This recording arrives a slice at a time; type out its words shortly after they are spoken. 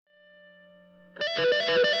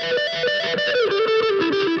All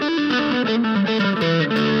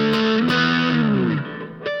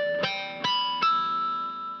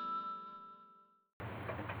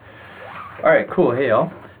right, cool. Hey, y'all.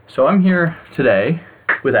 So I'm here today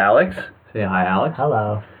with Alex. Say hi, Alex.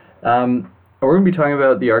 Hello. We're going to be talking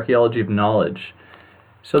about the archaeology of knowledge.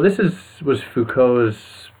 So this was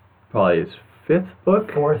Foucault's probably his fifth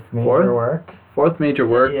book? Fourth major work. Fourth major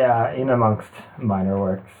work. Yeah, in amongst minor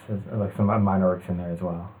works, like some minor works in there as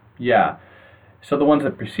well. Yeah. So the ones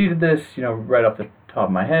that preceded this, right off the top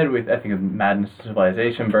of my head, with Ethic of Madness and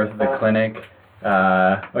Civilization, Birth of the Clinic.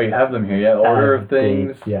 You have them here, yeah. Order of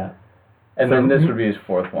Things. Dates, yeah. And so then this would be his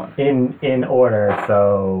fourth one. In order,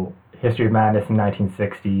 so History of Madness in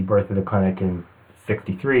 1960, Birth of the Clinic in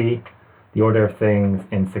 63, The Order of Things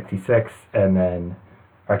in 66, and then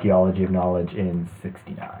Archaeology of Knowledge in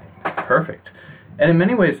 69. Perfect. And in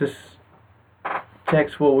many ways, this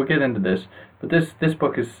text, well, we'll get into this, but this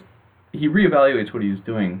book is, he reevaluates what he was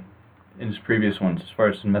doing in his previous ones as far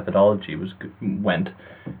as his methodology went,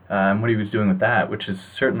 what he was doing with that, which is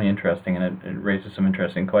certainly interesting, and it raises some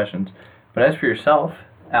interesting questions. But as for yourself,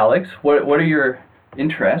 Alex, what are your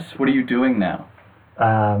interests? What are you doing now?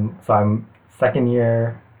 So I'm second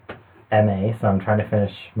year MA, so I'm trying to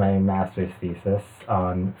finish my master's thesis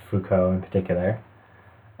on Foucault in particular.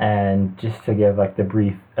 And just to give like the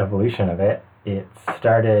brief evolution of it, it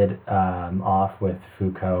started off with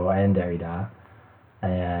Foucault and Derrida,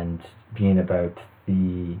 and being about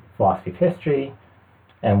the philosophy of history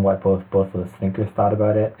and what both those thinkers thought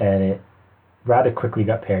about it, and it rather quickly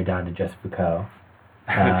got pared down to just Foucault,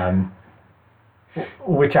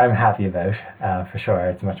 which I'm happy about, for sure.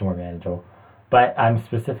 It's much more manageable. But I'm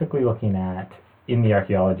specifically looking at, in the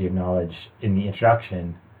Archaeology of Knowledge, in the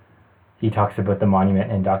introduction, he talks about the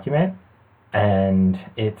monument and document, and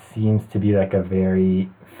it seems to be like a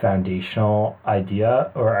very foundational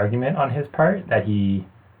idea or argument on his part that he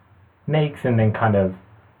makes and then kind of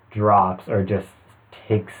drops or just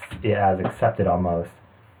takes it as accepted almost.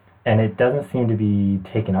 And it doesn't seem to be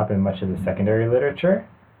taken up in much of the secondary literature.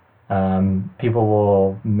 People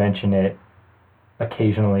will mention it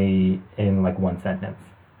occasionally in like one sentence.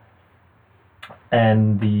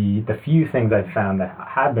 And the few things I've found that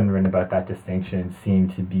have been written about that distinction seem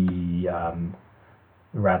to be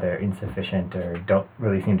rather insufficient or don't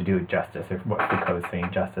really seem to do it justice, or what Foucault is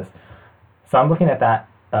saying justice. So I'm looking at that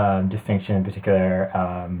distinction in particular.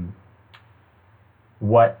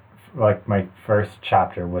 My first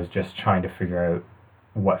chapter was just trying to figure out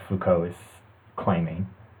what Foucault is claiming.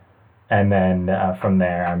 And then from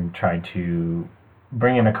there, I'm trying to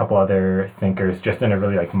bring in a couple other thinkers just in a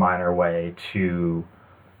really like minor way to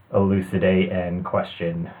elucidate and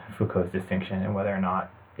question Foucault's distinction and whether or not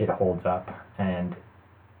it holds up, and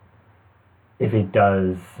if it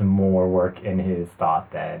does more work in his thought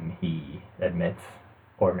than he admits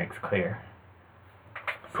or makes clear.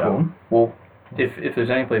 Cool. Well, if there's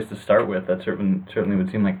any place to start with, that certainly would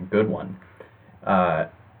seem like a good one.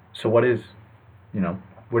 So what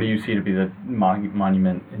do you see to be the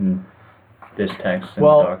monument in this text and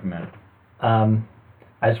the document?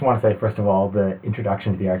 I just want to say, first of all, the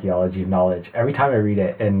introduction to the Archaeology of Knowledge, every time I read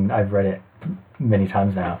it, and I've read it many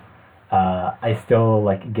times now, I still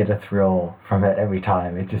like get a thrill from it every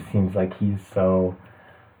time. It just seems like he's so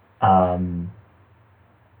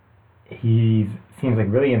he seems like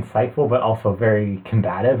really insightful, but also very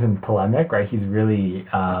combative and polemic, right? He's really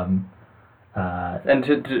and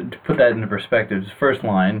to put that into perspective, his first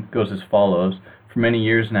line goes as follows: "For many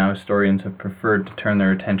years now, historians have preferred to turn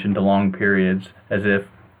their attention to long periods, as if,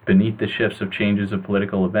 beneath the shifts of changes of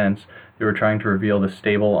political events, they were trying to reveal the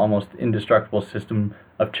stable, almost indestructible system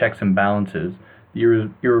of checks and balances,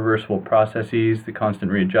 the irreversible processes, the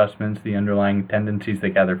constant readjustments, the underlying tendencies that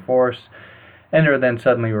gather force, and are then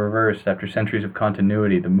suddenly reversed after centuries of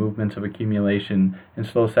continuity, the movements of accumulation and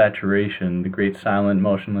slow saturation, the great silent,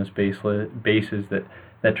 motionless bases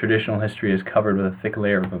that traditional history is covered with a thick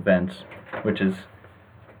layer of events," which is,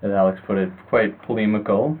 as Alex put it, quite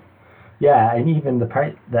polemical. Yeah, and even the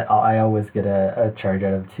part that I always get a charge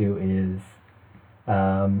out of too is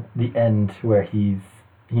the end, where he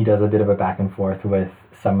does a bit of a back and forth with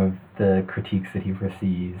some of the critiques that he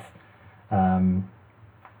receives,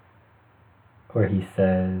 where he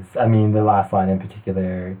says, the last line in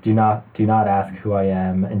particular, do not ask who I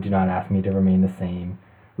am, and do not ask me to remain the same.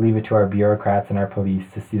 Leave it to our bureaucrats and our police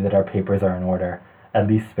to see that our papers are in order. At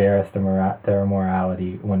least spare us their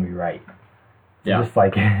morality when we write. So yeah. Just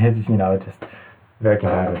like, just very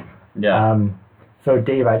competitive. Yeah. So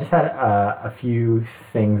Dave, I just had a few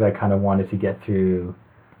things I kind of wanted to get through.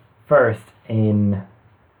 First, in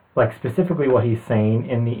like specifically what he's saying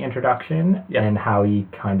in the introduction Yeah. and how he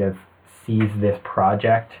kind of sees this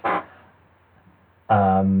project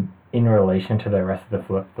in relation to the rest of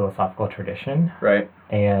the philosophical tradition Right.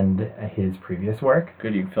 and his previous work.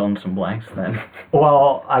 Good, you fill in some blanks then.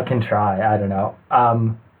 Well, I can try. I don't know.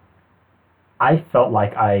 I felt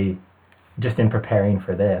like I, just in preparing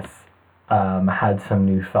for this, had some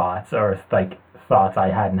new thoughts or like thoughts I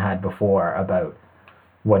hadn't had before about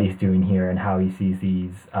what he's doing here and how he sees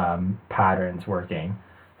these patterns working.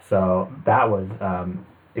 So that was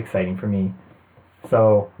exciting for me.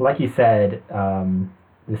 So, like you said,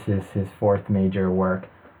 this is his fourth major work,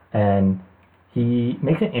 and he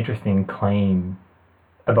makes an interesting claim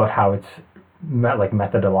about how it's like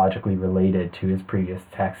methodologically related to his previous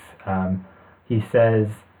texts. He says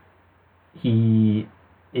he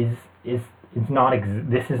is not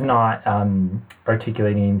this is not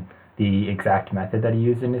articulating the exact method that he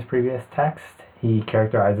used in his previous text. He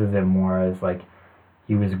characterizes it more as like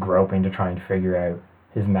he was groping to try and figure out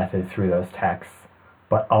his method through those texts,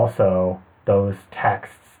 but also those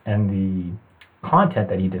texts and the content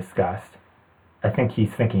that he discussed. I think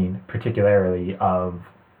he's thinking particularly of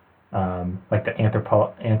like the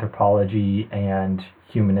anthropology and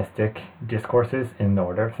humanistic discourses in the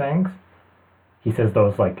order of things. He says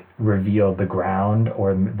those like reveal the ground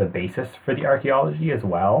or the basis for the archaeology as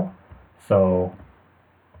well. So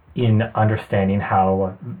in understanding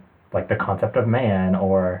how like the concept of man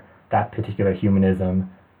or that particular humanism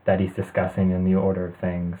that he's discussing in the order of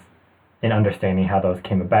things, in understanding how those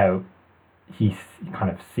came about, he kind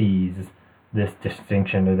of sees this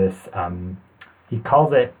distinction or this, he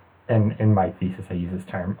calls it, and in my thesis I use this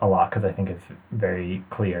term a lot because I think it's very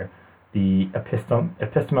clear, the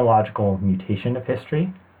epistemological mutation of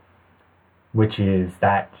history, which is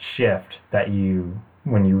that shift that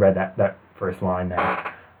when you read that first line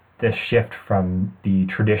there, this shift from the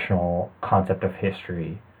traditional concept of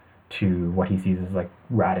history to what he sees as like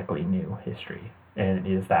radically new history, and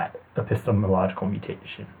it is that epistemological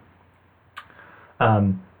mutation.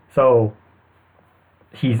 So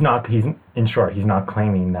he's in short, he's not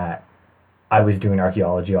claiming that I was doing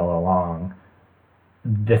archaeology all along.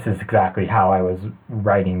 This is exactly how I was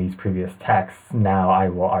writing these previous texts. Now I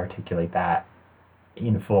will articulate that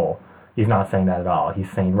in full. He's not saying that at all.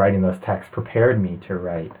 He's saying writing those texts prepared me to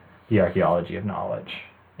write the archaeology of knowledge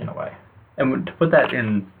in a way. And to put that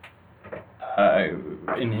in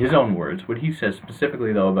his own words, what he says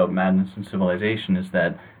specifically though about madness and civilization is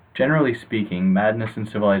that, generally speaking, madness and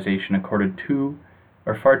civilization accorded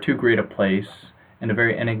far too great a place, and a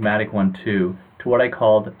very enigmatic one too, to what I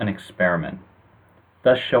called an experiment,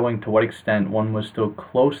 thus showing to what extent one was still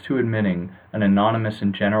close to admitting an anonymous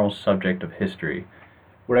and general subject of history,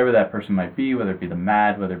 whatever that person might be, whether it be the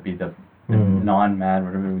mad, whether it be the non-mad,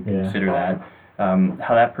 whatever we consider that,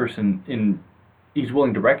 how that person, he's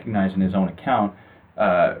willing to recognize in his own account,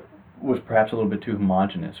 was perhaps a little bit too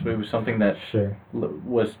homogenous. But it was something that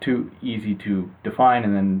was too easy to define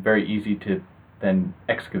and then very easy to then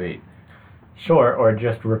excavate. Sure, or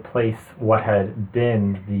just replace what had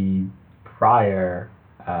been the prior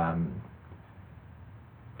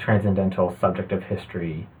transcendental subject of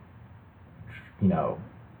history,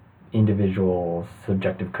 individual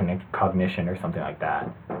subjective cognition or something like that,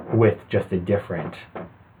 with just a different,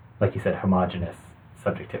 like you said, homogenous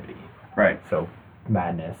subjectivity. Right. So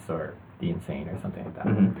madness or the insane or something like that,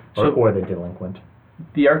 Mm-hmm. or the delinquent.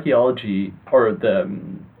 The archaeology, or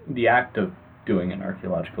the act of doing an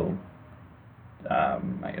archaeological,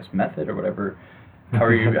 I guess, method or whatever,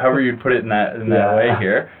 however you put it in that way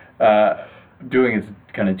here, doing its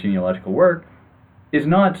kind of genealogical work, is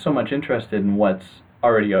not so much interested in what's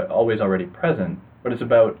already present, but it's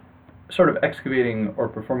about sort of excavating or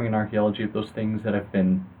performing an archaeology of those things that have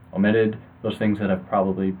been omitted, those things that have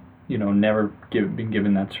probably never been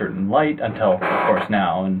given that certain light until, of course,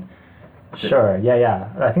 now. And sure, yeah,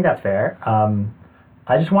 I think that's fair.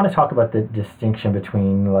 I just want to talk about the distinction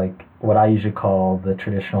between like what I usually call the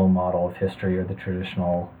traditional model of history or the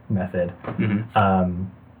traditional method,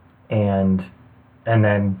 and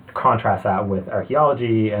then contrast that with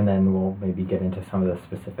archaeology, and then we'll maybe get into some of the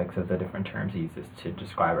specifics of the different terms he uses to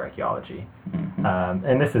describe archaeology.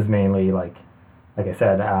 And this is mainly like I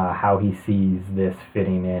said, how he sees this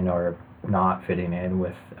fitting in or not fitting in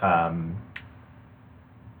with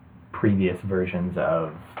previous versions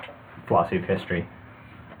of philosophy of history.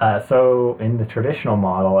 So in the traditional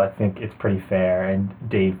model, I think it's pretty fair, and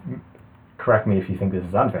Dave, correct me if you think this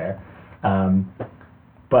is unfair,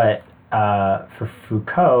 but for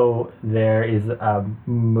Foucault, there is a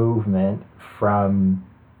movement from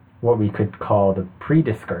what we could call the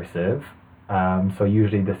pre-discursive. So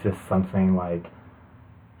usually this is something like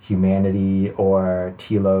humanity, or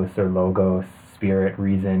telos or logos, spirit,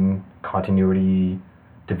 reason, continuity,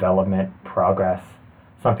 development, progress,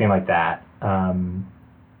 something like that. And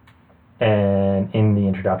in the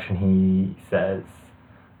introduction, he says,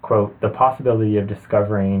 quote, "The possibility of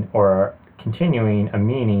discovering or continuing a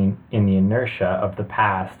meaning in the inertia of the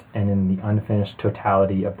past and in the unfinished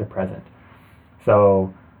totality of the present."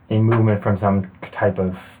 So a movement from some type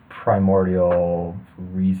of primordial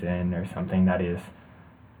reason or something that is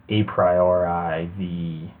a priori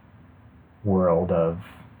the world of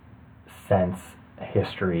sense,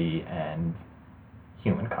 history, and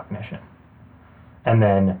human cognition. And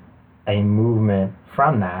then a movement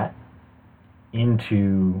from that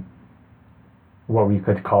into what we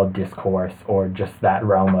could call discourse, or just that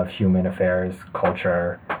realm of human affairs,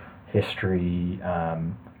 culture, history,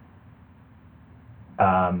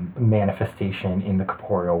 manifestation in the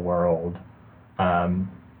corporeal world. And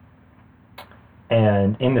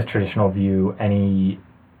in this traditional view, any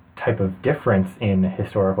type of difference in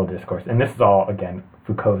historical discourse, and this is all, again,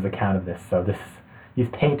 Foucault's account of this, so he's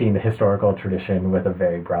painting the historical tradition with a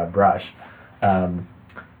very broad brush.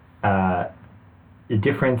 The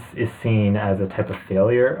difference is seen as a type of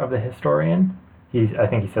failure of the historian. I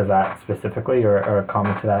think he says that specifically, or a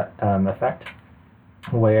comment to that effect,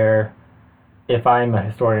 where if I'm a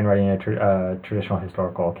historian writing a traditional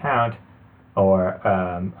historical account, or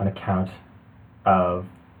an account of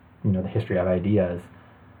the history of ideas,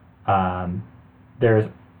 there's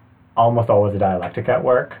almost always a dialectic at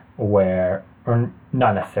work, or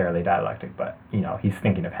not necessarily dialectic, but he's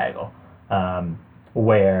thinking of Hegel,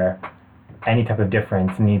 where any type of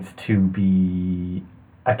difference needs to be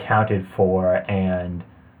accounted for and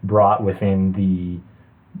brought within the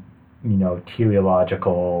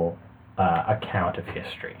teleological account of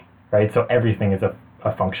history, right? So everything is a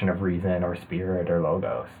function of reason or spirit or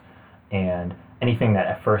logos, and anything that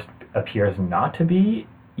at first appears not to be,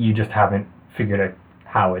 you just haven't figured out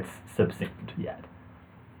how it's subsumed yet.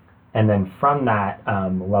 And then from that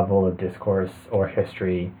level of discourse or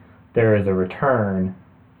history, there is a return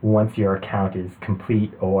once your account is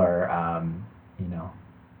complete or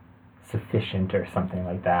sufficient or something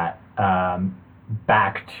like that,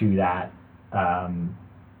 back to that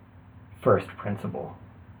first principle,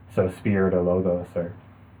 so spirit or logos, or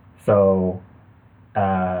so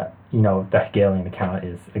the Hegelian account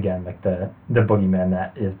is, again, like the boogeyman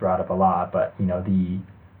that is brought up a lot, but the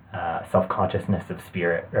self-consciousness of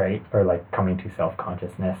spirit, right, or like coming to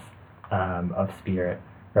self-consciousness of spirit,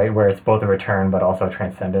 right, where it's both a return but also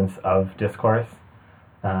transcendence of discourse.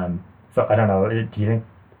 So I don't know, do you think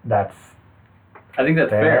that's I think that's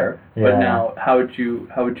fair. Yeah. But now, how would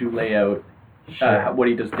you lay out Sure. what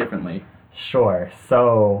he does differently? Sure.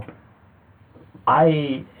 So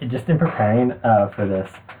I, just in preparing for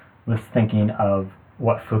this, was thinking of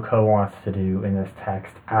what Foucault wants to do in this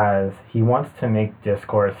text, as he wants to make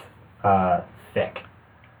discourse thick,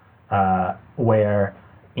 where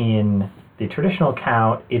in the traditional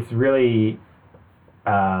account, it's really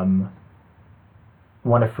one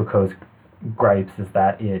of Foucault's gripes is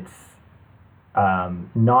that it's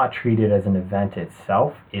not treated as an event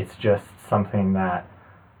itself. It's just something that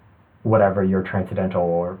whatever your transcendental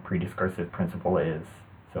or prediscursive principle is,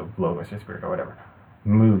 so logos or spirit or whatever,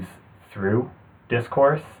 moves through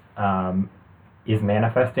discourse, is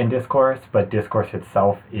manifest in discourse, but discourse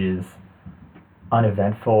itself is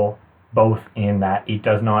uneventful, both in that it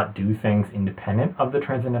does not do things independent of the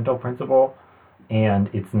transcendental principle, and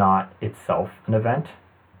it's not itself an event.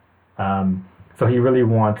 So he really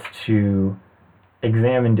wants to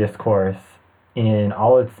examine discourse in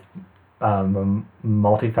all its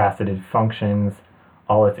multifaceted functions,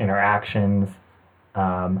 all its interactions,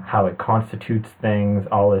 how it constitutes things,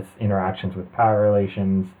 all its interactions with power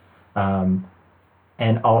relations,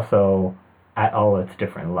 and also at all its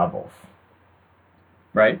different levels.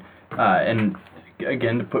 Right? And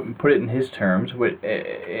again, to put it in his terms,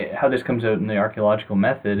 how this comes out in the archaeological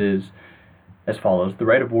method is as follows: the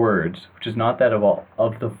right of words, which is not that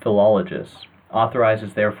of the philologists,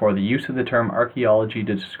 authorizes therefore the use of the term archaeology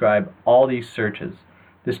to describe all these searches.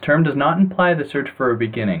 This term does not imply the search for a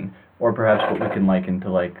beginning, or perhaps what we can liken to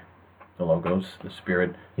like the logos, the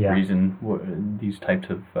spirit, reason, these types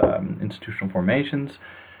of institutional formations.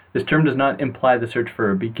 This term does not imply the search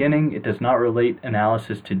for a beginning. It does not relate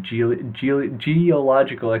analysis to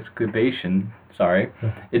geological excavation.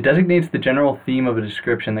 It designates the general theme of a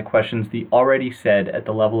description that questions the already said at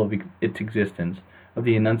the level of its existence, of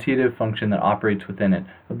the enunciative function that operates within it,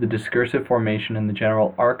 of the discursive formation and the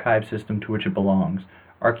general archive system to which it belongs.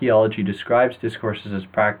 Archaeology describes discourses as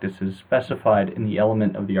practices specified in the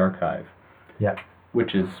element of the archive. Yeah.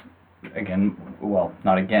 Which is again, well,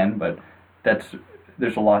 not again, but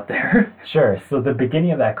there's a lot there. Sure. So the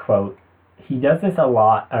beginning of that quote, he does this a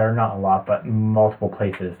lot, or not a lot, but multiple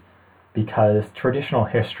places, because traditional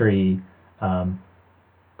history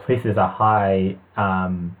places a high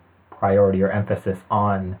priority or emphasis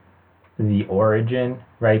on the origin,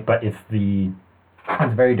 right? But it's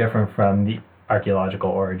very different from the archaeological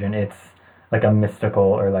origin. It's like a mystical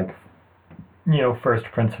or like, first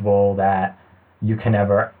principle that you can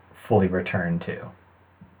never fully return to,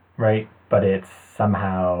 right? But it's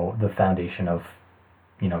somehow the foundation of,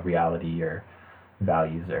 reality or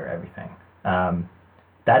values or everything.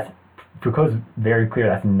 That's Foucault's very clear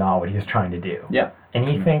that's not what he's trying to do. Yeah. And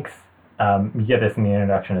he thinks, you get this in the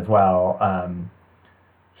introduction as well,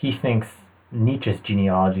 he thinks Nietzsche's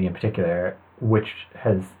genealogy in particular, which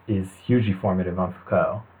is hugely formative on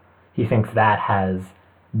Foucault, he thinks that has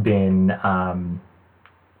been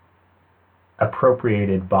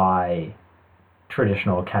appropriated by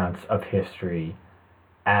traditional accounts of history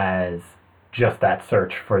as just that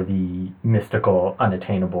search for the mystical,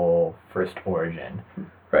 unattainable first origin.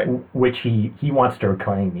 Right. Which he wants to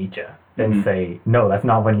reclaim Nietzsche and say, no, that's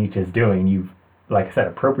not what Nietzsche's doing. You've, like I said,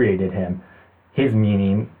 appropriated him. His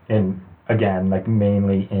meaning, and again, like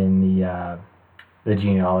mainly in the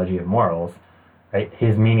genealogy of morals, right?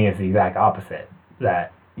 His meaning is the exact opposite.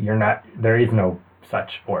 That there is no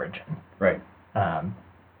such origin. Right.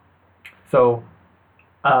 So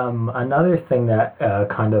another thing that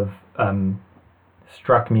kind of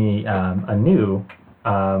struck me anew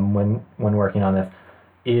when working on this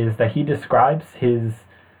is that he describes his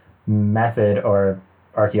method or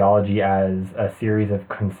archaeology as a series of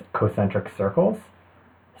concentric circles.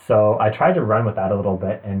 So I tried to run with that a little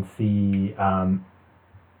bit and see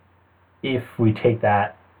if we take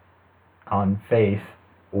that on faith,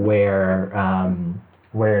 where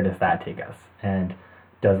does that take us? And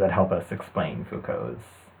does that help us explain Foucault's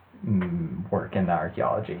work in the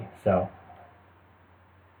archaeology? So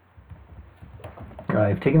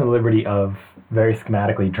I've taken the liberty of very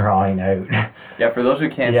schematically drawing out. Yeah, for those who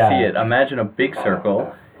can't see it, imagine a big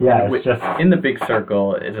circle. Yeah, it's just in the big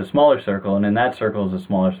circle is a smaller circle, and in that circle is a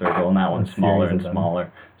smaller circle, and that one's smaller and smaller.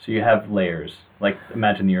 So you have layers. Like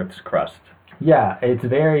imagine the Earth's crust. Yeah, it's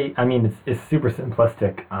very. I mean, it's super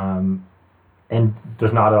simplistic, and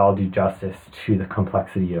does not at all do justice to the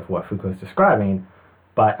complexity of what Foucault's describing.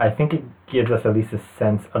 But I think it gives us at least a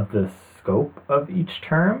sense of the scope of each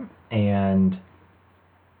term and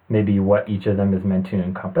maybe what each of them is meant to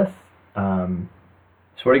encompass.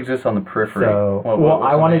 So what exists on the periphery? So,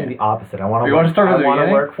 I want to do the opposite. I want to. You want to start with the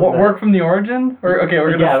beginning? Work from the origin? Or okay,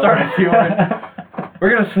 we're gonna start at the origin. We're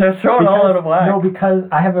gonna throw it all out of whack. No, because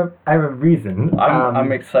I have a reason.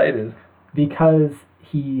 I'm excited. Because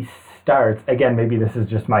he starts again. Maybe this is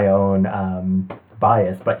just my own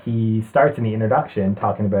bias, but he starts in the introduction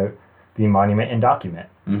talking about the monument and document,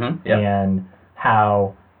 and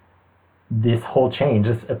how this whole change,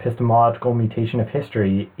 this epistemological mutation of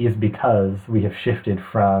history, is because we have shifted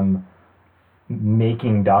from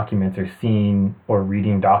making documents or seeing or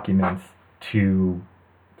reading documents to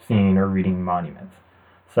seeing or reading monuments.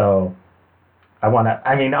 So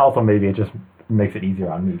also maybe it just makes it easier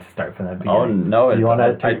on me to start from the beginning. Oh, no. Do you want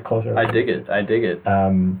to take it closer? I dig it.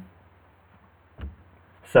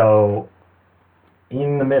 So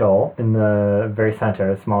in the middle, in the very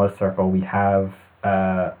center, the smallest circle, we have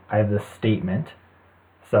I have this statement.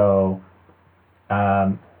 So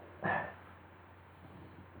I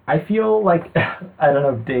feel like I don't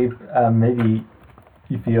know, Dave, maybe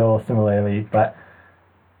you feel similarly, but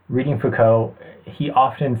reading Foucault, he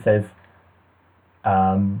often says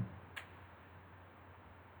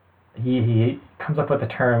he comes up with a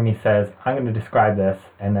term. He says, I'm going to describe this,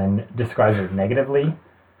 and then describes it negatively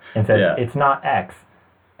and says it's not X,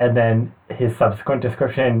 and then his subsequent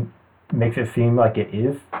description makes it seem like it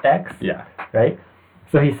is X. Yeah. Right?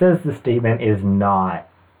 So he says the statement is not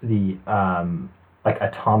the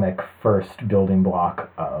atomic first building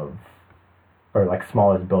block of, or like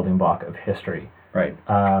smallest building block of history. Right.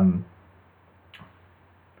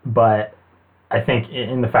 But I think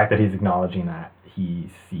in the fact that he's acknowledging that,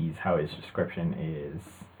 he sees how his description is,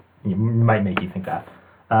 might make you think that.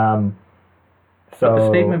 So but the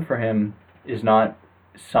statement for him is not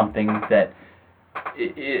something that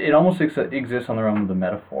it almost exists on the realm of the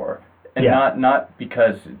metaphor, and not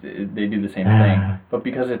because they do the same thing, but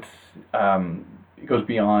because it goes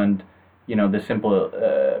beyond the simple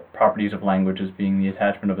properties of language as being the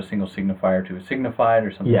attachment of a single signifier to a signified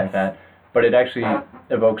or something like that. But it actually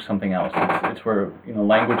evokes something else. It's where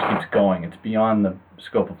language keeps going. It's beyond the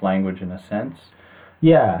scope of language in a sense.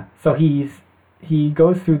 Yeah. So he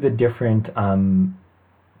goes through the different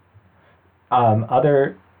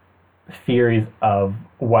Other theories of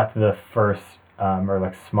what the first or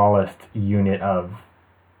like smallest unit of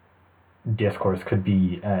discourse could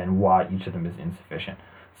be and why each of them is insufficient.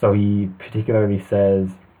 So he particularly says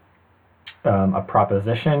a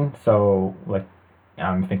proposition. So like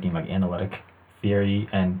I'm thinking like analytic theory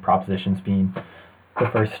and propositions being the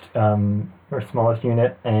first or smallest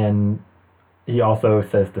unit, and he also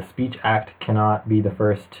says the speech act cannot be the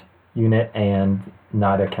first unit and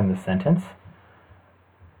neither can the sentence.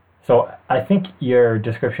 So I think your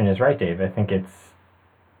description is right, Dave. I think it's,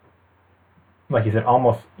 like you said,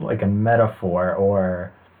 almost like a metaphor,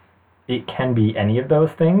 or it can be any of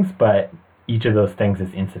those things, but each of those things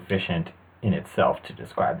is insufficient in itself to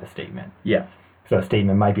describe the statement. Yeah. So a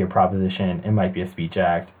statement might be a proposition, it might be a speech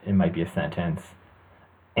act, it might be a sentence.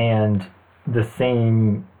 And the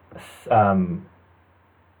same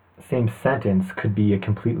sentence could be a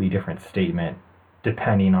completely different statement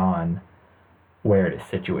depending on where it is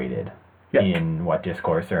situated in what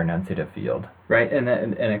discourse or enunciative field. Right, and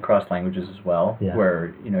across languages as well, Yeah.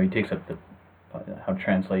 where he takes up the how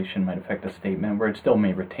translation might affect a statement, where it still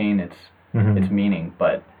may retain its meaning,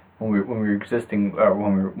 but when we're existing or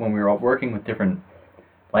when we're all working with different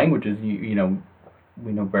languages, we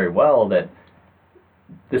know very well that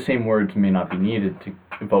the same words may not be needed to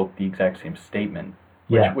evoke the exact same statement,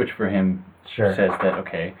 which for him says that,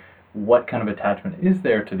 okay, what kind of attachment is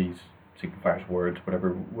there to these signifiers, words,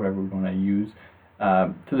 whatever we want to use,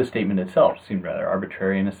 to the statement itself? It seemed rather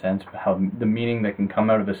arbitrary in a sense, but how the meaning that can come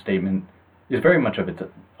out of a statement is very much of its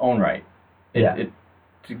own right. It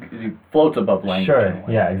floats above language. Sure,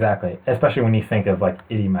 yeah, exactly. Especially when you think of like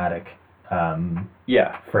idiomatic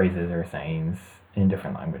phrases or sayings in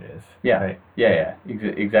different languages. Yeah, right?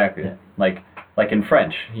 Exactly. Yeah. Like in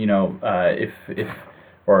French, if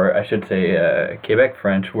or I should say Quebec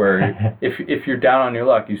French, where if you're down on your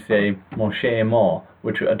luck, you say "Mon chien est mort,"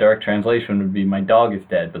 which a direct translation would be "My dog is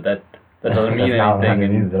dead," but that doesn't mean anything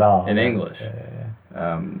in English.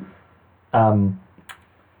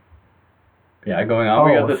 Going on,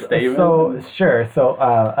 we got the statement. So sure. So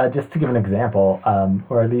just to give an example,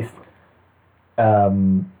 or at least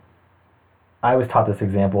I was taught this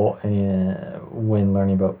example when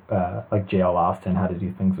learning about like J.L. Austin, how to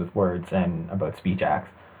do things with words, and about speech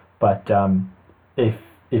acts. But if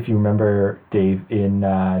you remember, Dave, in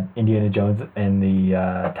Indiana Jones and the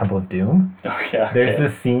Temple of Doom, there's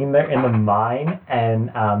this scene there in the mine,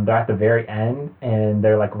 and they're at the very end, and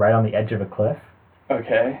they're like right on the edge of a cliff.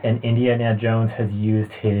 Okay. And Indiana Jones has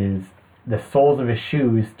used the soles of his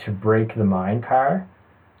shoes to break the mine car.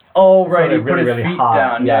 Oh, right, so he put his feet hot.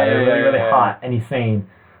 down. They're really hot. And he's saying,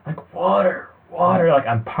 like, water, like,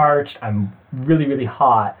 I'm parched, I'm really, really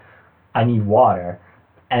hot, I need water.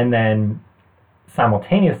 And then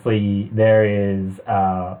simultaneously, there is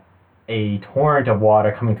a torrent of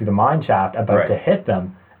water coming through the mine shaft about to hit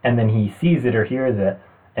them. And then he sees it or hears it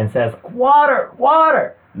and says, water!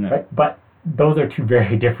 No. Right? But those are two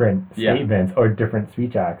very different statements or different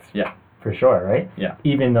speech acts. Yeah. For sure, right? Yeah.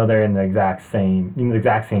 Even though they're in the exact same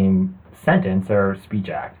sentence or speech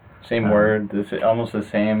act. Same word, almost the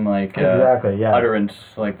same utterance,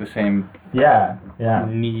 like the same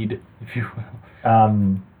need, if you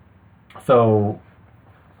will. So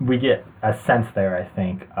we get a sense there, I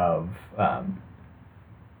think, of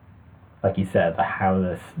like you said,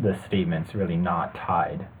 how the statement's really not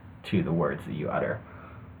tied to the words that you utter.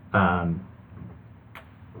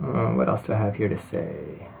 What else do I have here to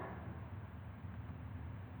say?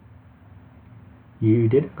 You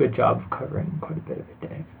did a good job of covering quite a bit of it,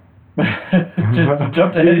 Dave. Just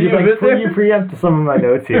jumped ahead of you a bit there? You preempt some of my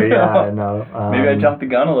notes here, no. Maybe I jumped the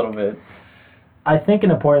gun a little bit. I think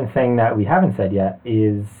an important thing that we haven't said yet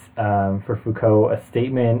is, for Foucault, a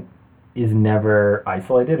statement is never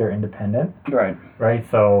isolated or independent. Right. Right?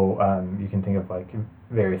 So you can think of like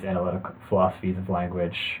various analytic philosophies of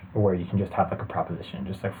language where you can just have like a proposition,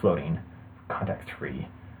 just like floating, context-free,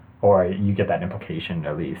 or you get that implication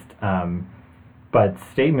at least. But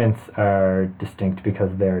statements are distinct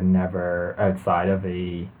because they're never outside of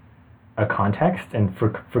a context, and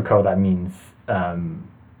for Foucault that means an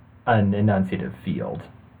enunciative field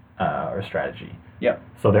or strategy. Yeah.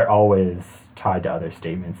 So they're always tied to other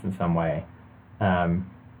statements in some way.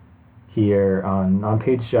 Here on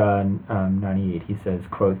page 98, he says,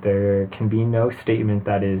 quote, "There can be no statement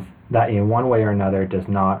that in one way or another does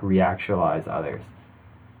not reactualize others."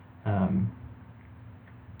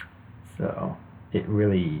 So it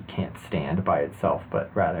really can't stand by itself,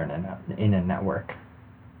 but rather in a network.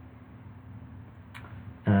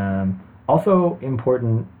 Also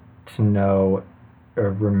important to know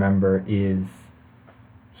or remember is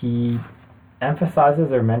he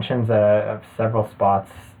emphasizes or mentions several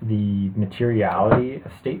spots the materiality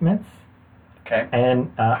of statements. Okay.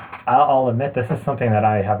 And I'll admit this is something that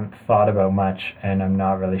I haven't thought about much, and I'm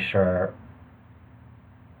not really sure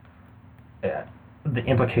the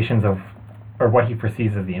implications of, or what he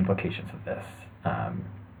perceives as the implications of this.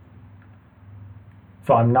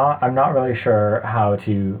 So I'm not really sure how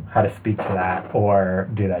to speak to that or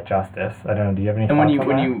do that justice. I don't know. Do you have any? And thoughts on that?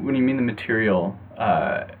 when you mean the material,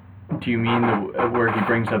 do you mean where he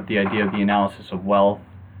brings up the idea of the analysis of wealth,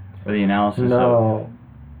 or the analysis of?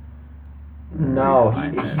 No,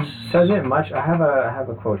 he says it much. I have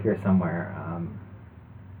a quote here somewhere.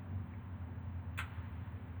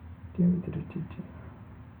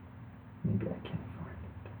 Maybe I can't find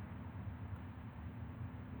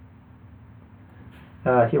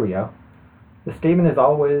it. Here we go. The statement is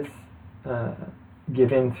always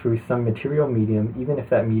given through some material medium, even if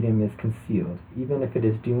that medium is concealed, even if it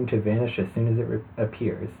is doomed to vanish as soon as it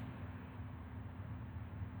appears.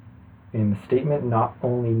 And the statement not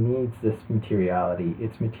only needs this materiality,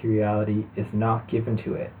 its materiality is not given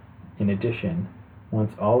to it. In addition,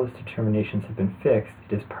 once all its determinations have been fixed,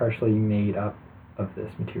 it is partially made up of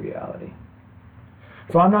this materiality.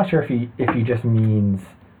 So I'm not sure if he just means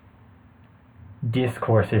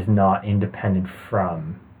discourse is not independent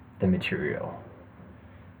from the material.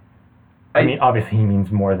 I mean, obviously he means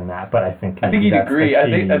more than that, but I think he'd agree. I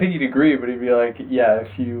think he'd agree, but he'd be like, yeah,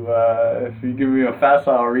 if you give me a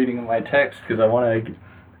facile reading of my text, because I want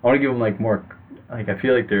to give him like more, like I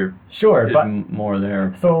feel like there is but more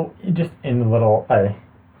there. So just in the little, I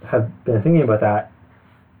have been thinking about that.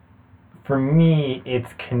 For me,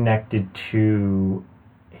 it's connected to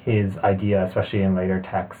his idea, especially in later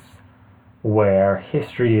texts, where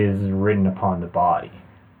history is written upon the body,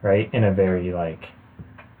 right, in a very like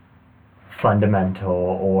fundamental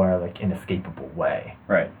or like inescapable way.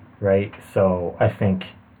 Right. So I think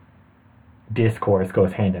discourse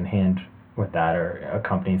goes hand in hand with that, or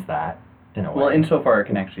accompanies that in a way. Well, insofar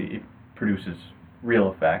it produces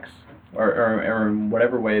real effects, or in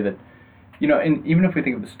whatever way that, and even if we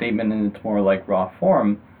think of the statement in its more like raw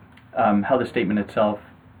form, how the statement itself,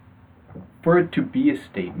 for it to be a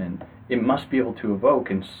statement, it must be able to evoke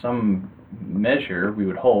in some measure, we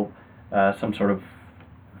would hope, some sort of,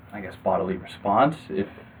 I guess, bodily response, if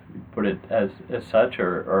you put it as such,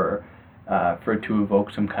 or for it to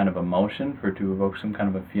evoke some kind of emotion, for it to evoke some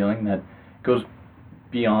kind of a feeling that goes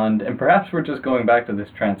beyond, and perhaps we're just going back to this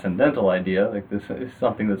transcendental idea, like this is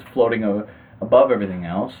something that's floating above everything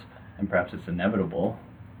else, and perhaps it's inevitable.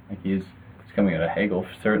 Like he's coming out of Hegel,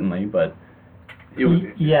 certainly, but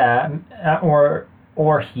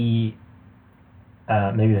or he,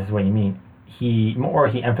 maybe this is what you mean. He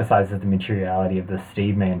emphasizes the materiality of the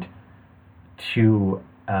statement to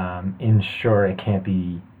ensure it can't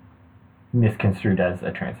be misconstrued as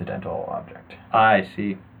a transcendental object. I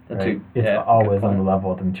see. It's always on the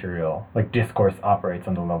level of the material. Like discourse operates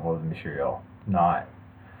on the level of the material. Not.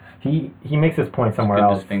 He makes this point somewhere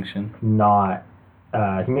else. Distinction. Not.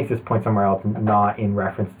 He makes this point somewhere else, not in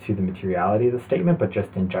reference to the materiality of the statement, but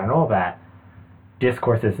just in general, that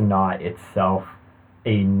discourse is not itself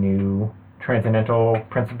a new transcendental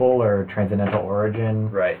principle or transcendental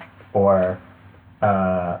origin. Right. Or,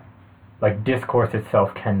 like, discourse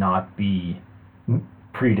itself cannot be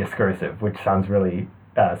pre-discursive, which sounds really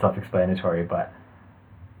self-explanatory, but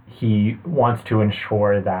he wants to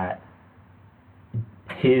ensure that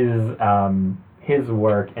his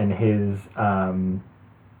work and his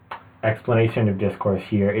explanation of discourse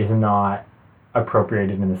here is not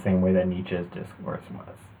appropriated in the same way that Nietzsche's discourse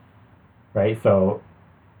was, right? So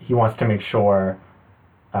he wants to make sure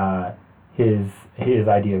his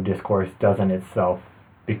idea of discourse doesn't itself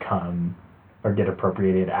become or get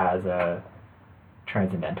appropriated as a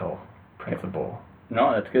transcendental principle.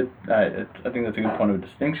 No, that's good. I think that's a good point of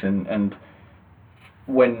distinction. And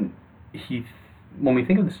when we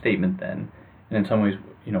think of the statement, then, and in some ways,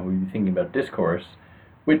 we'd be thinking about discourse,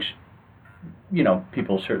 which,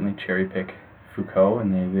 people certainly cherry pick Foucault,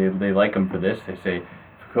 and they like him for this. They say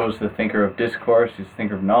Foucault's the thinker of discourse, he's the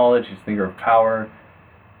thinker of knowledge, he's the thinker of power.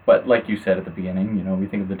 But like you said at the beginning, we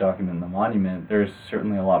think of the document and the monument, there's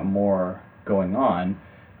certainly a lot more going on.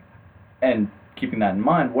 And keeping that in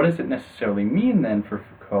mind, what does it necessarily mean then for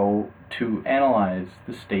Foucault to analyze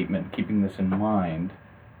the statement, keeping this in mind,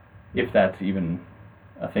 if that's even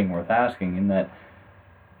a thing worth asking, in that,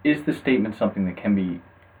 is the statement something that can be,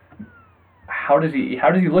 how does he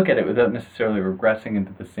look at it without necessarily regressing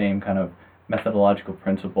into the same kind of methodological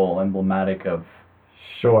principle emblematic of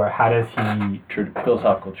how does he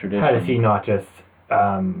philosophical tradition? How does he not just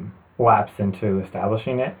lapse into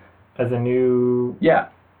establishing it as a new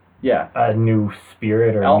Yeah. a new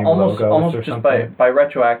spirit or new Almost logos or just something. by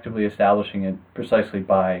retroactively establishing it precisely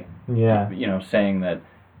by Yeah. saying that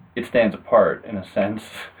it stands apart in a sense.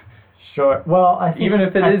 Sure. Well, I think Even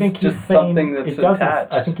if it I is think he's just saying something that's it doesn't.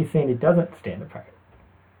 attached. I think he's saying it doesn't stand apart,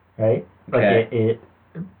 right? Okay. Like it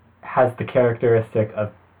has the characteristic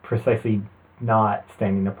of precisely not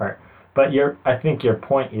standing apart. But I think your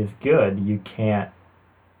point is good. You can't.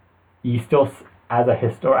 You still, as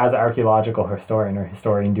as an archaeological historian or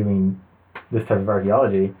historian doing this type of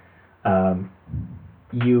archaeology,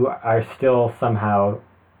 you are still somehow,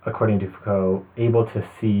 according to Foucault, able to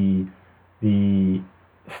see the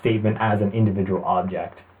statement as an individual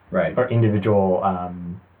object, Right. or individual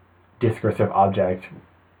discursive object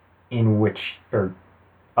in which or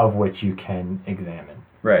of which you can examine.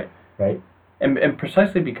 Right. Right. And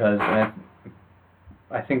precisely because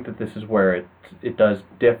I think that this is where it does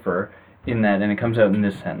differ in that, and it comes out in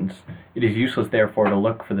this sentence, it is useless therefore to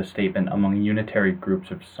look for the statement among unitary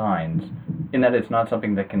groups of signs, in that it's not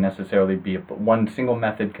something that can necessarily be, one single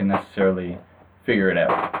method can necessarily figure it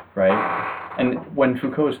out, right? And when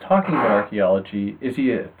Foucault is talking about archaeology, is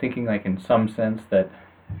he thinking like in some sense that,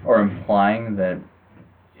 or implying that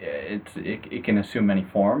it can assume many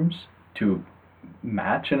forms to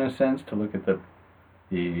match in a sense, to look at the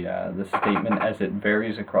statement as it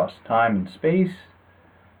varies across time and space?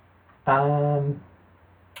 I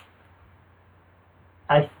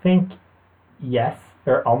think yes,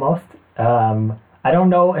 or almost. I don't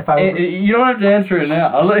know if I. You don't have to answer it now.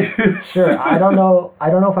 I'll let you. Sure. I don't know. I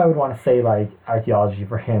don't know if I would want to say like archaeology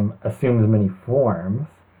for him assumes many forms.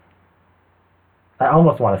 I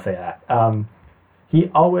almost want to say that. He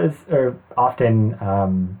always or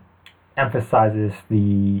often emphasizes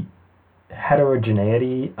the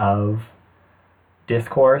heterogeneity of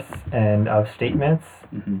discourse and of statements,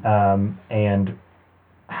 and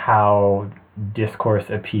how discourse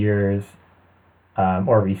appears,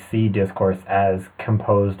 or we see discourse as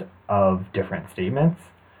composed of different statements.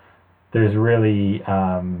 There's really,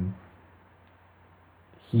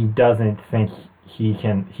 he doesn't think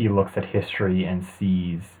he looks at history and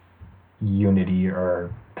sees unity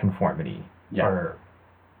or conformity. Yeah. Or,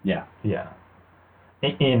 yeah. Yeah.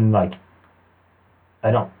 In like,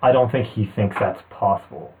 I don't think he thinks that's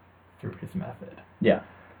possible through his method. Yeah.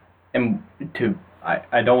 And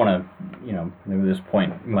I don't want to, maybe this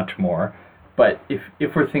point much more, but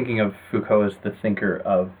if we're thinking of Foucault as the thinker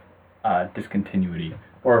of discontinuity,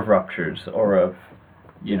 or of ruptures, or of,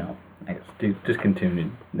 I guess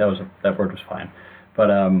discontinuity, that word was fine, but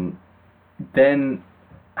then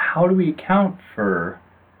how do we account for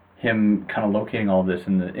him kind of locating all this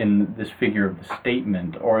in this figure of the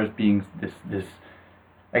statement, or as being this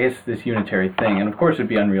I guess this unitary thing? And of course it'd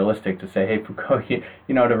be unrealistic to say, hey Foucault, to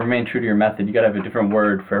remain true to your method, you got to have a different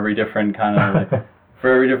word for every different kind of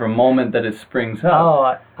for every different moment that it springs up.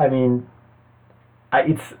 Oh, I mean,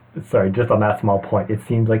 it's sorry, just on that small point, it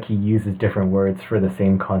seems like he uses different words for the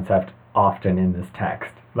same concept often in this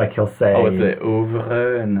text. Like he'll say, with the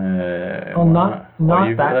ouvre and not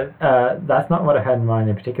that. That's not what I had in mind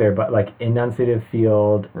in particular, but like enunciative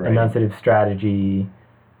field, right. Enunciative strategy,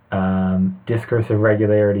 discursive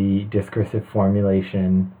regularity, discursive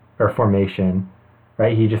formulation or formation,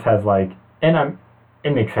 right? He just has like,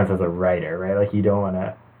 it makes sense as a writer, right? Like you don't want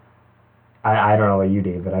to. I don't know what you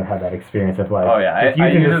do, but I've had that experience of like just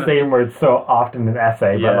using the same word so often in an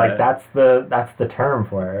essay, but like that's the term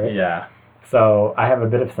for it, right? Yeah. So I have a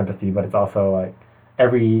bit of sympathy, but it's also like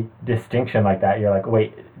every distinction like that, you're like,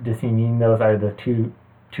 wait, does he mean those are the two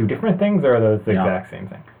different things, or are those the exact same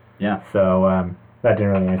thing? Yeah. So that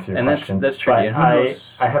didn't really answer your question. That's tricky. But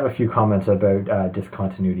I have a few comments about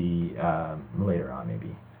discontinuity later on,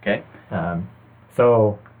 maybe. Okay.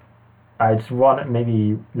 So I just want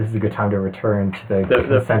maybe this is a good time to return to the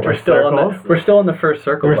concentric circles. We're still in the first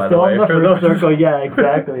circle, by the way. We're still in the first circle, yeah,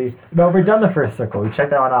 exactly. No, we're done the first circle. We checked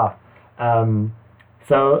that one off.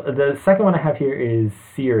 So the second one I have here is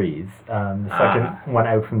series. The second one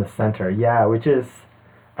out from the center. Yeah, which is,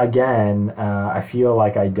 again, I feel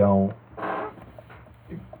like I don't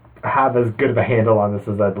have as good of a handle on this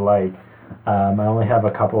as I'd like. I only have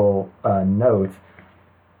a couple notes.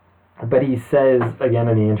 But he says, again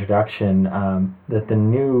in the introduction, that the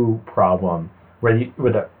new problem, where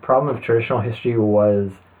the problem of traditional history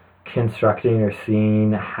was constructing or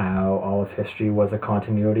seeing how all of history was a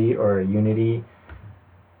continuity or a unity,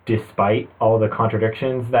 despite all the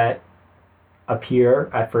contradictions that appear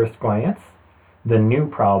at first glance. The new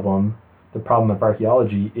problem, the problem of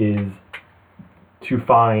archaeology, is to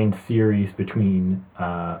find series between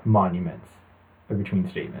monuments or between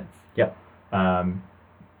statements. Yep.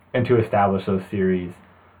 And to establish those series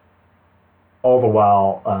all the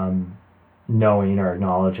while knowing or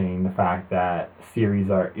acknowledging the fact that series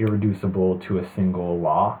are irreducible to a single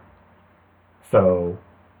law. So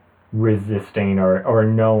resisting or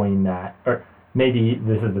knowing that, or maybe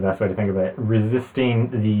this is the best way to think of it, resisting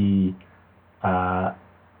the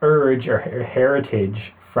urge or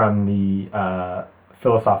heritage from the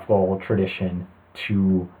philosophical tradition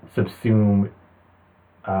to subsume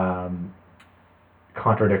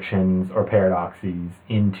contradictions or paradoxes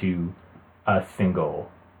into a single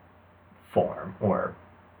form or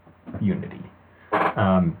unity.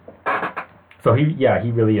 So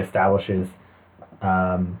he really establishes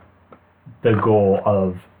the goal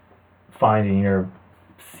of finding or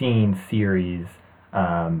seeing series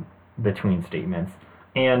between statements.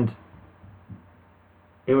 And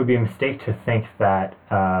it would be a mistake to think that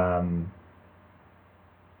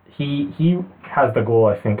he has the goal,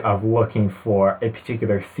 I think, of looking for a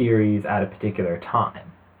particular series at a particular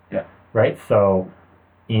time. Yeah. Right? So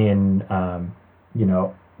in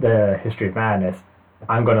the History of Madness,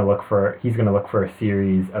 he's going to look for a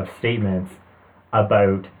series of statements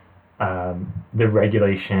about the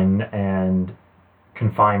regulation and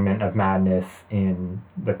confinement of madness in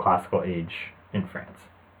the classical age in France,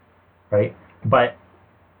 right? But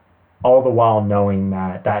all the while knowing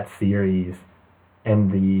that series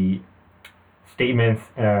and the statements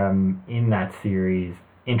in that series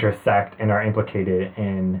intersect and are implicated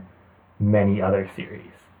in many other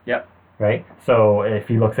series. Yep. Right? So if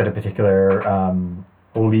he looks at a particular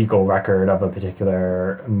legal record of a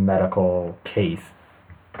particular medical case,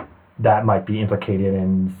 that might be implicated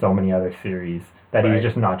in so many other series that he's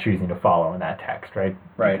just not choosing to follow in that text, right?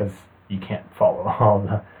 Right. Because you can't follow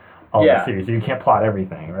all the series. You can't plot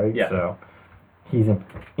everything, right? Yeah. So he's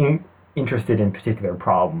interested in particular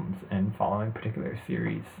problems and following particular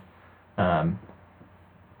series. So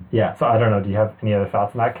I don't know. Do you have any other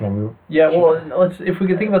thoughts on that? Can I move? Yeah. Well, if we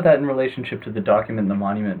could think about that in relationship to the document and the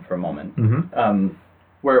monument for a moment. Mm-hmm.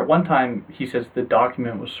 Where at one time he says the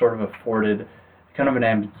document was sort of afforded kind of an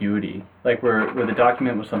ambiguity, like where the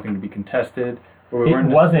document was something to be contested. Or it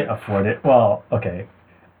wasn't afforded. Well, okay.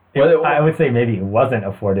 I would say maybe it wasn't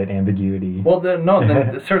afforded ambiguity. Well, then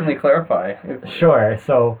certainly clarify. Sure.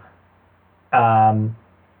 So,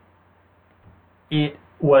 it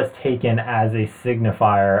was taken as a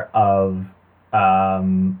signifier of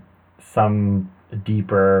some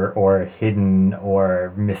deeper or hidden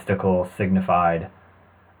or mystical signified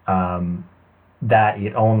that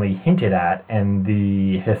it only hinted at, and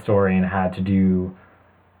the historian had to do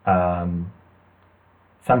some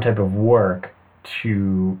type of work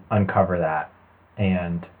to uncover that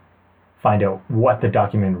and find out what the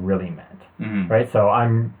document really meant. Mm-hmm. Right? So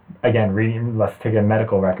I'm, again, reading, let's take a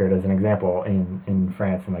medical record as an example in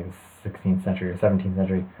France in like the 16th century or 17th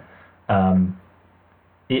century.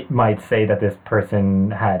 It might say that this person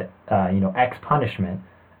had, X punishment,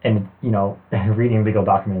 and, reading legal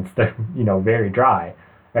documents, they're, very dry,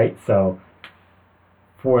 right? So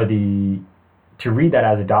to read that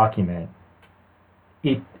as a document,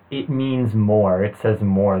 it means more. It says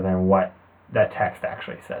more than what that text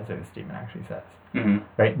actually says, or the statement actually says. Mm-hmm.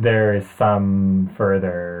 Right? There is some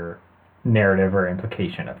further narrative or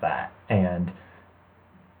implication of that. And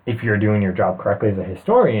if you're doing your job correctly as a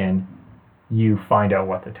historian, you find out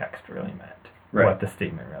what the text really meant, right. What the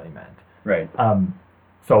statement really meant. Right.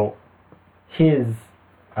 So his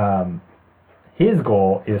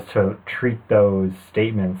goal is to treat those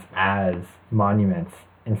statements as monuments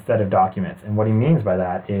instead of documents. And what he means by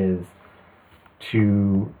that is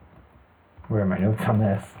to, where are my notes on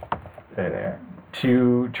this? There.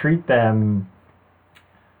 To treat them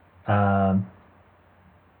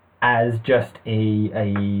as just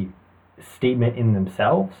a statement in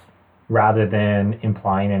themselves rather than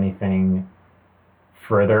implying anything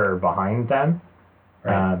further or behind them.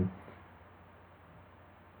 Right.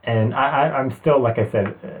 And I'm still, like I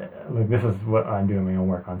said, this is what I'm doing my own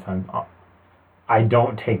work on, so I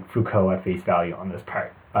don't take Foucault at face value on this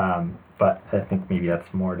part, but I think maybe that's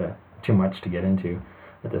too much to get into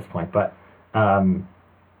at this point. But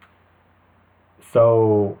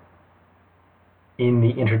so in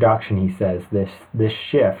the introduction, he says this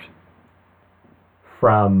shift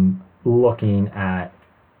from looking at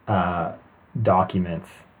documents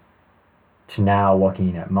to now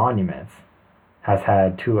looking at monuments has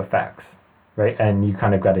had two effects, right? And you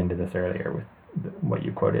kind of got into this earlier with what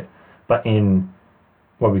you quoted, but in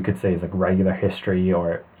what we could say is like regular history,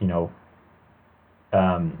 or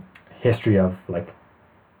history of like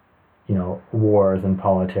wars and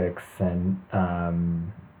politics and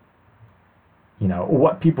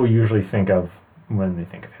what people usually think of when they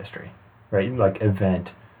think of history, right? Like event,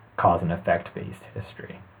 cause and effect based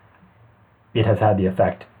history. it has had the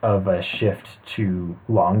effect of a shift to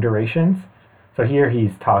long durations. So here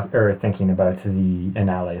he's thinking about the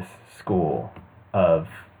Annales school of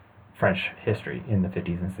French history in the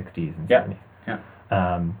 50s and 60s and 70s. Yeah.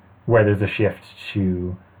 Where there's a shift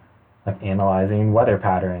to like analyzing weather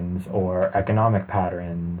patterns or economic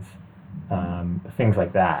patterns, things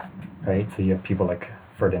like that, right? So you have people like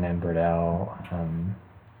Ferdinand Burdell.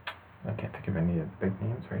 I can't think of any of the big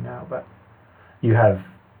names right now, but you have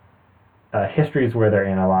histories where they're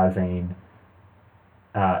analyzing,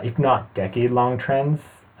 if not decade-long trends,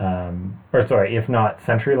 if not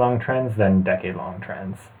century-long trends, then decade-long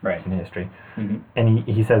trends in history. Mm-hmm. And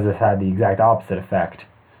he says this had the exact opposite effect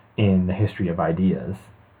in the history of ideas,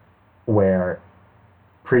 where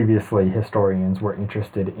previously historians were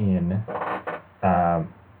interested in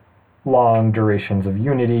long durations of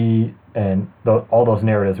unity and all those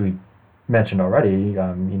narratives we mentioned already,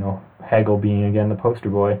 Hegel being again the poster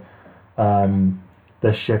boy.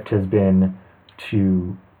 The shift has been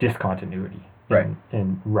to discontinuity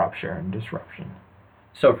and rupture and disruption.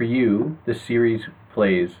 So for you, the series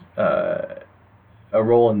plays a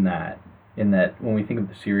role in that when we think of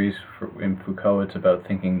the series in Foucault, it's about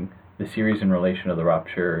thinking the series in relation to the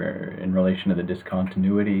rupture, in relation to the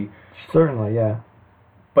discontinuity. Certainly, yeah.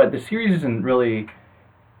 But the series isn't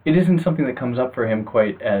something that comes up for him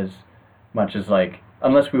quite as much as, like,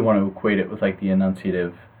 unless we want to equate it with like the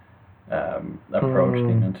enunciative approach, the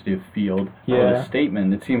enunciative field of the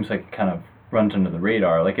statement. It seems like it kind of runs under the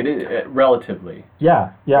radar, like it is relatively.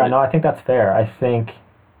 Yeah, no, I think that's fair. I think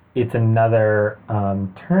it's another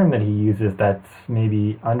term that he uses that's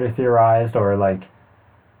maybe under-theorized, or like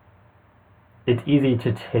it's easy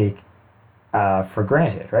to take for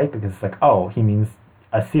granted, right? Because it's like, oh, he means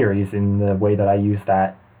a series in the way that I use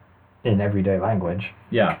that in everyday language.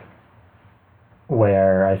 Yeah.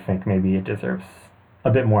 Where I think maybe it deserves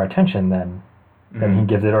a bit more attention than he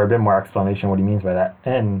gives it, or a bit more explanation what he means by that.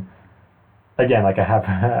 And again, like I have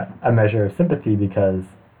a measure of sympathy because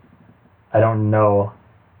I don't know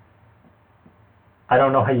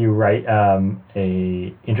how you write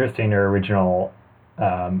a interesting or original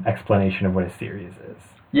explanation of what a series is.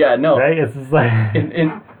 Yeah, no. Right? It's just like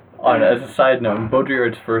as a side note, in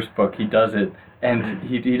Baudrillard's first book, he does it, and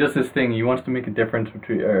he does this thing. He wants to make a difference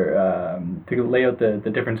between, or to lay out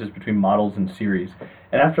the differences between models and series.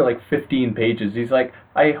 And after like 15 pages, he's like,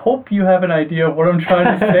 "I hope you have an idea of what I'm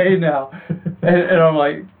trying to say now." And I'm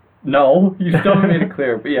like, "No, you still haven't made it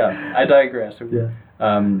clear." But yeah, I digress. Yeah.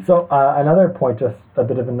 So another point, just a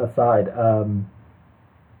bit of an aside.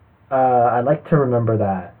 I like to remember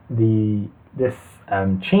that this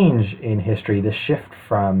change in history, the shift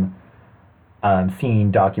from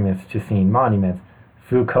seeing documents to seeing monuments,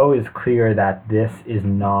 Foucault is clear that this is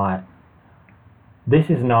not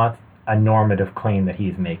a normative claim that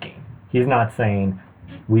he's making. He's not saying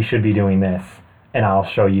we should be doing this and I'll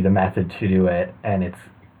show you the method to do it and it's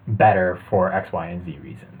better for X, Y, and Z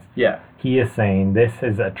reasons. Yeah. He is saying this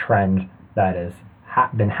is a trend that has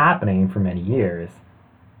been happening for many years,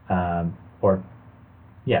 quite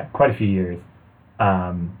a few years,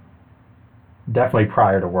 definitely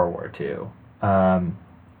prior to World War II.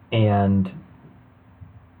 And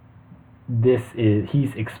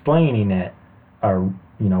he's explaining it, or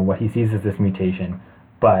what he sees as this mutation,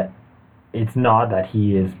 but it's not that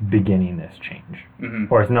he is beginning this change,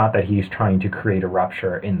 or it's not that he's trying to create a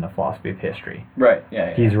rupture in the philosophy of history. Right.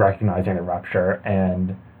 Yeah. He's recognizing a rupture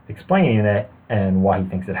and explaining it and why he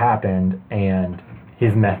thinks it happened and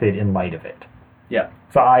his method in light of it. Yeah.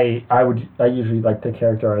 So I usually like to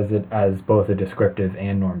characterize it as both a descriptive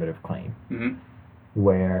and normative claim,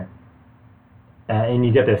 where, and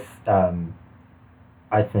you get this,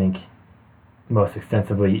 I think, most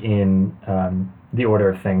extensively in The Order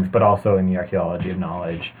of Things, but also in The Archaeology of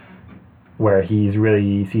Knowledge, where he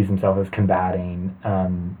really sees himself as combating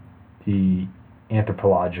the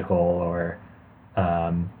anthropological or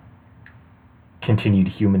continued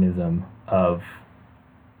humanism of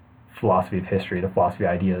philosophy of history, the philosophy of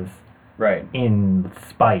ideas, right, in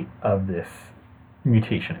spite of this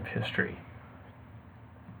mutation of history.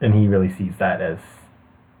 And he really sees that as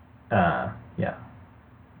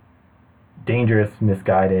dangerous,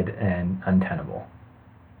 misguided, and untenable.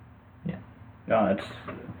 Yeah. No,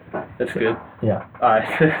 that's good. Yeah.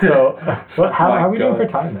 So how are we doing for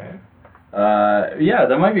time there? Yeah,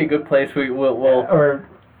 that might be a good place. We'll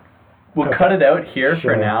cut it out here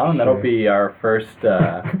for now, and that'll be our first.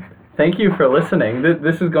 Thank you for listening.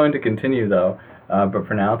 This is going to continue though, but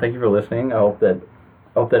for now, thank you for listening. I hope that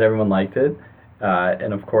everyone liked it,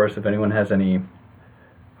 and of course, if anyone has any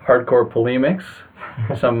hardcore polemics,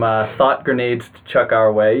 some thought grenades to chuck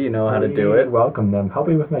our way, you know how to do it. Welcome them. Help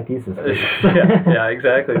me with my thesis, please. yeah,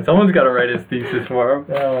 exactly. Someone's got to write his thesis for him.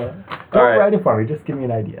 Don't write it for me. Just give me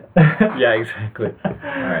an idea. Yeah, exactly. All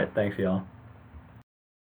right. Thanks, y'all.